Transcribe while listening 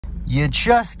You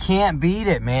just can't beat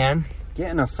it, man.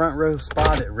 Getting a front row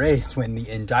spot at race when the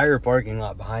entire parking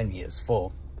lot behind me is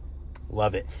full.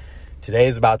 Love it. Today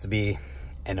is about to be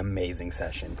an amazing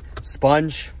session.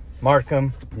 Sponge,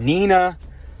 Markham, Nina,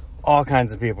 all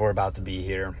kinds of people are about to be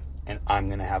here, and I'm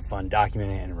gonna have fun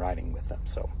documenting and riding with them.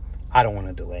 So I don't want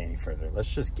to delay any further.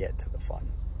 Let's just get to the fun.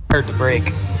 Heard the brake.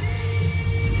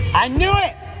 I knew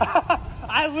it!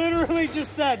 I literally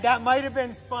just said that might have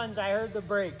been Sponge. I heard the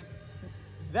brake.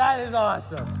 That is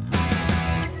awesome.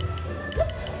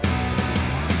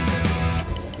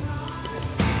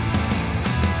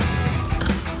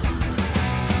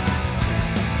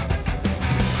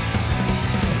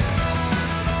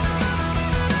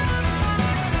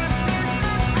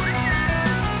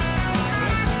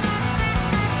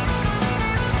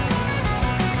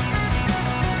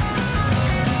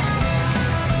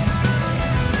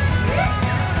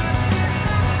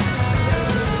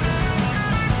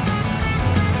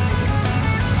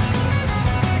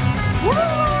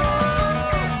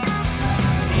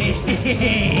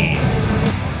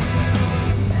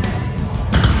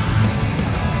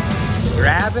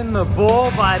 Grabbing the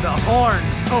bull by the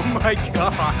horns. Oh my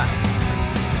God.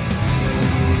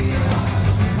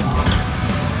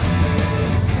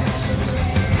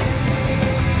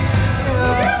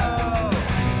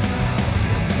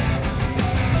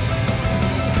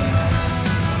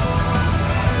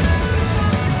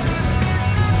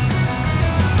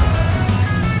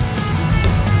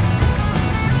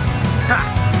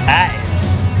 That is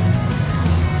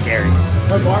scary.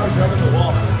 My bar was rubbing the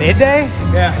wall. Did they?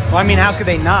 Yeah. Well, I mean, how could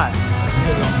they not?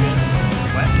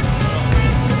 What?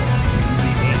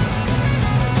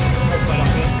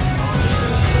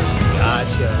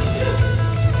 Gotcha.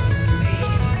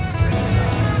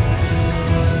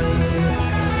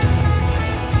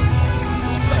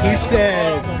 He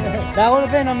said, that would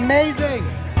have been amazing.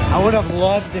 I would have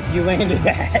loved if you landed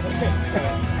that.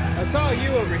 I saw you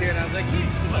over here and I was like,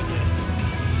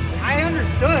 I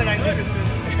understood.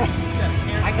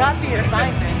 I got the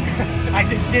assignment. I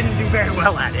just didn't do very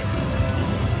well at it.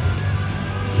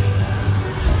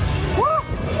 Woo!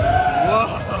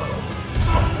 Whoa.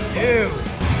 Dude.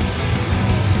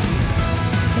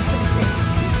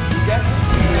 You got it.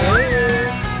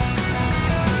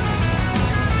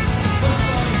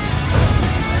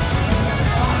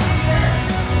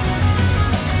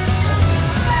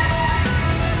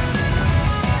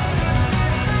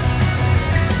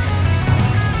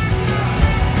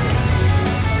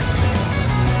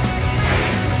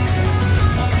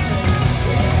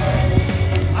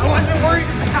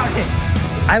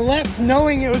 I left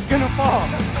knowing it was gonna fall.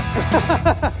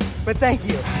 But thank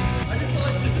you. I just saw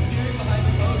it disappearing behind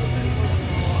the post.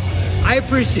 I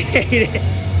appreciate it.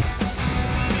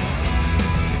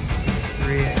 These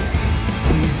three.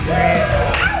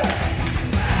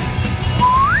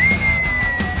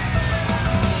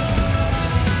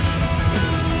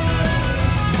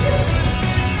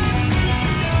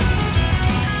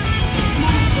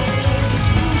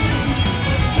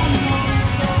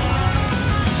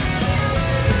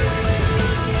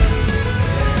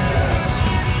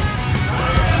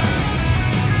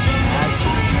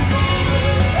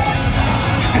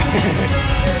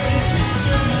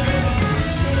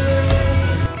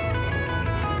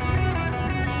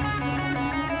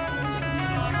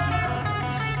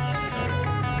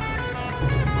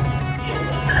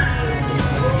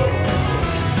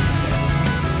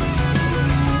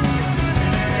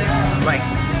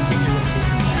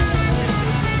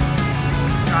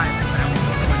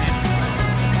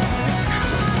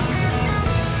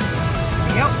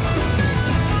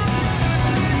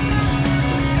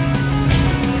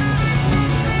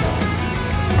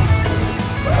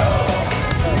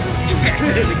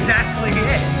 That is exactly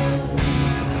it.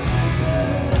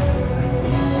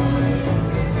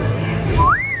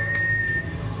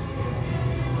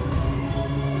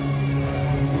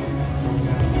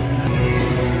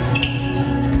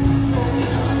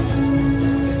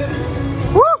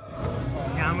 Woo!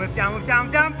 Down whip, down whip,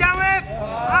 down, down, down whip!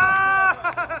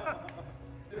 Ah!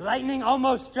 Lightning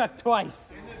almost struck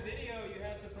twice. In the video, you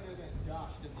had to put it against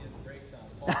Josh because he had the brake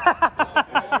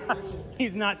sound.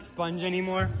 He's not Sponge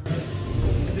anymore.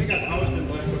 I think I posted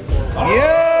one before.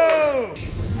 Yo!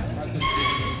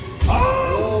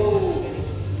 Oh!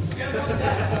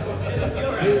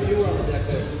 You were on that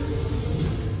day.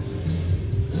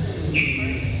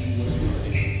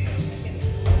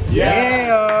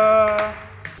 Yeah!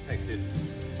 Thanks, dude.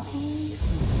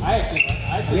 I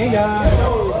actually. Yeah!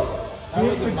 That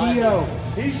wasn't my Dio.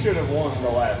 He should have won the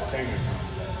last chance.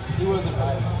 He wasn't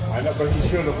right. I know, but he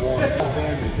should have won.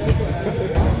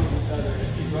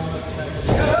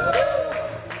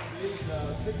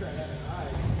 picture I had in my eye.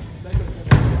 That could have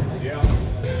been Yeah.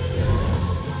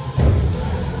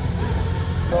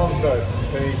 From the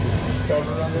Tenacious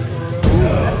cover on it or whatever.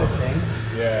 That's a thing.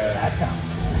 Yeah. That sounds.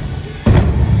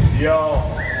 Yo.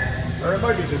 Or it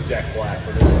might be just Jack Black,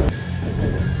 but it's.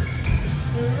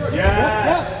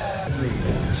 Yeah.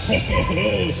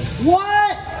 Hey,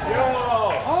 what? Yo.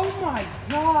 Oh my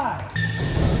god.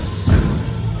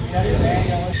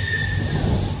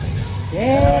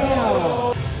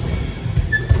 Damn.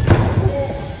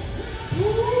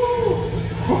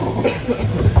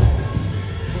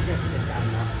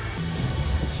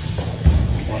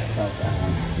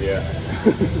 Yeah.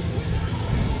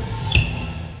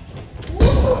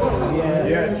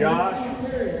 Yeah, Josh.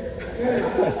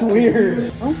 That's weird.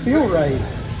 I don't feel right.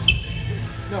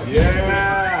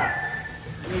 Yeah.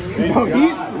 No,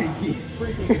 he's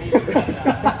freaky.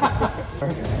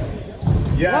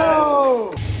 Yeah.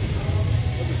 Whoa!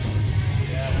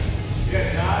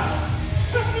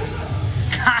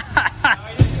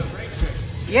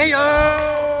 Yeah, yo!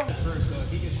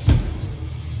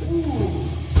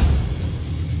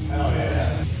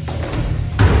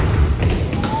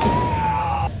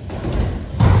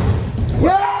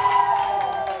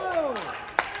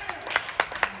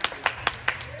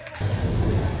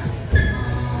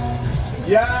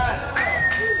 Yeah.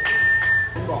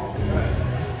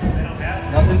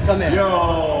 Nothing's coming. Yo.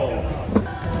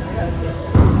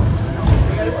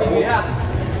 Yeah.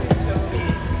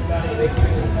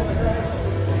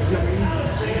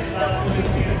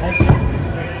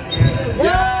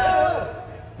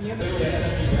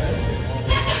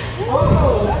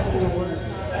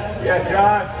 Yeah,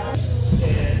 Josh.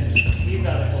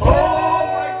 Oh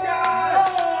my God!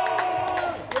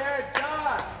 Yeah,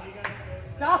 Josh.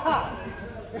 Stop!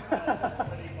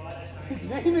 His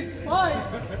name is Mike!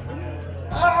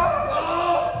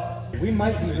 We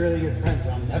might be really good friends,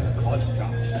 but I'm never calling him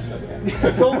Josh. That's okay.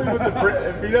 It's only with the break.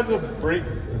 If he does a break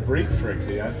trick,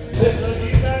 yeah.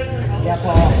 Yeah,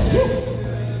 Paul.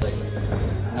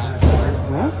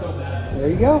 Huh? There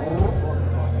you go.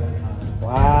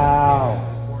 Wow.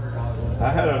 I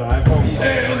had an iPhone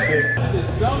 6.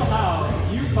 Somehow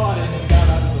you caught it and got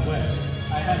out of the way.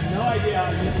 I had no idea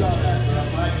how you saw that, but I'm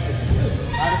glad you did.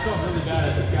 I just felt really bad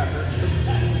if it got hurt.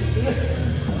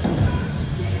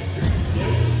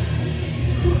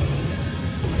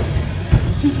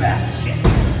 Too fast, shit.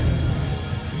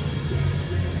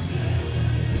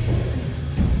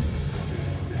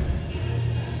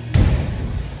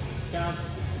 Count.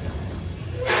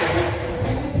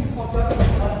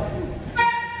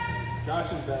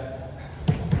 Josh is back.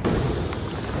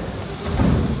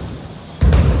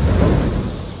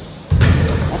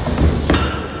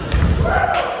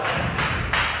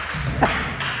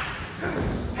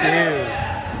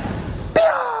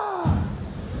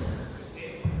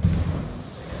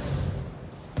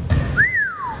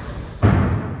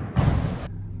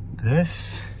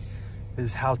 This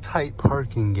is how tight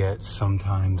parking gets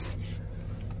sometimes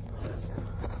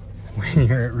when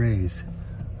you're at Ray's.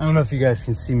 I don't know if you guys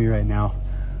can see me right now,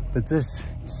 but this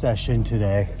session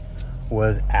today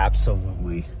was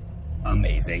absolutely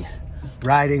amazing.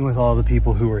 Riding with all the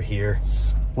people who were here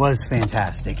was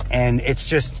fantastic, and it's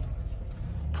just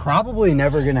probably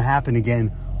never gonna happen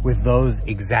again with those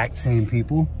exact same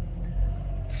people.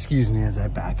 Excuse me as I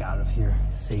back out of here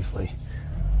safely.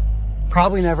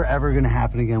 Probably never ever gonna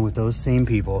happen again with those same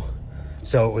people.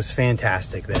 So it was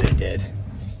fantastic that it did.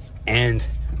 And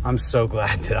I'm so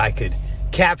glad that I could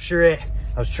capture it.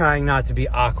 I was trying not to be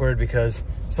awkward because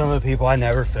some of the people I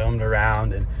never filmed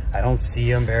around and I don't see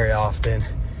them very often,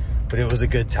 but it was a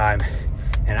good time.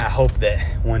 And I hope that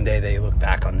one day they look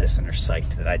back on this and are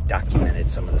psyched that I documented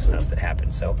some of the stuff that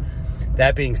happened. So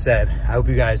that being said, I hope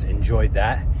you guys enjoyed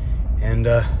that. And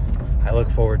I look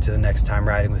forward to the next time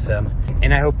riding with them.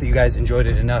 And I hope that you guys enjoyed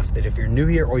it enough that if you're new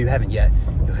here or you haven't yet,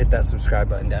 you'll hit that subscribe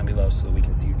button down below so that we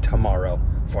can see you tomorrow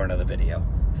for another video.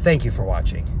 Thank you for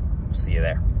watching. We'll see you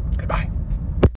there. Goodbye.